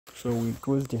So we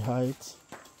increase the height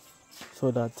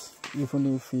so that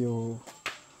even if you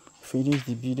finish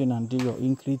the building and do your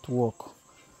increased work,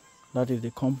 that is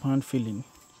the compound filling,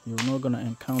 you're not going to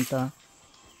encounter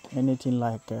anything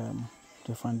like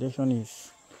the foundation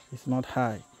is not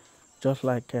high. Just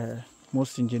like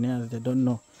most engineers, they don't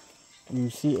know. You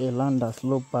see a land that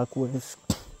slopes backwards,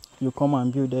 you come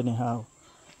and build anyhow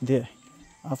there.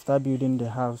 After building the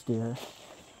house there,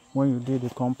 when you do the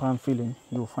compound filling,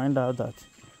 you'll find out that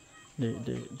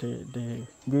the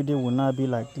building will not be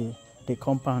like the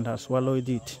compound that swallowed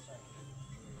it.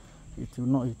 It will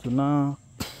not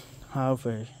have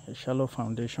a shallow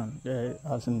foundation,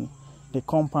 as in the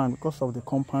compound, because of the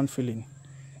compound filling.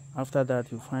 After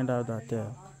that, you find out that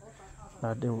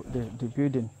the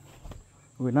building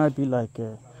will not be like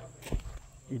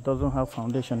it doesn't have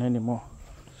foundation anymore.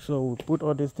 So we put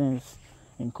all these things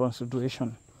in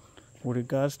consideration with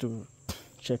regards to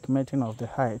checkmating the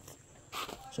height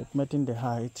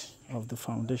of the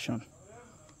foundation.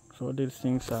 So these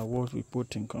things are what we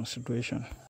put in consideration.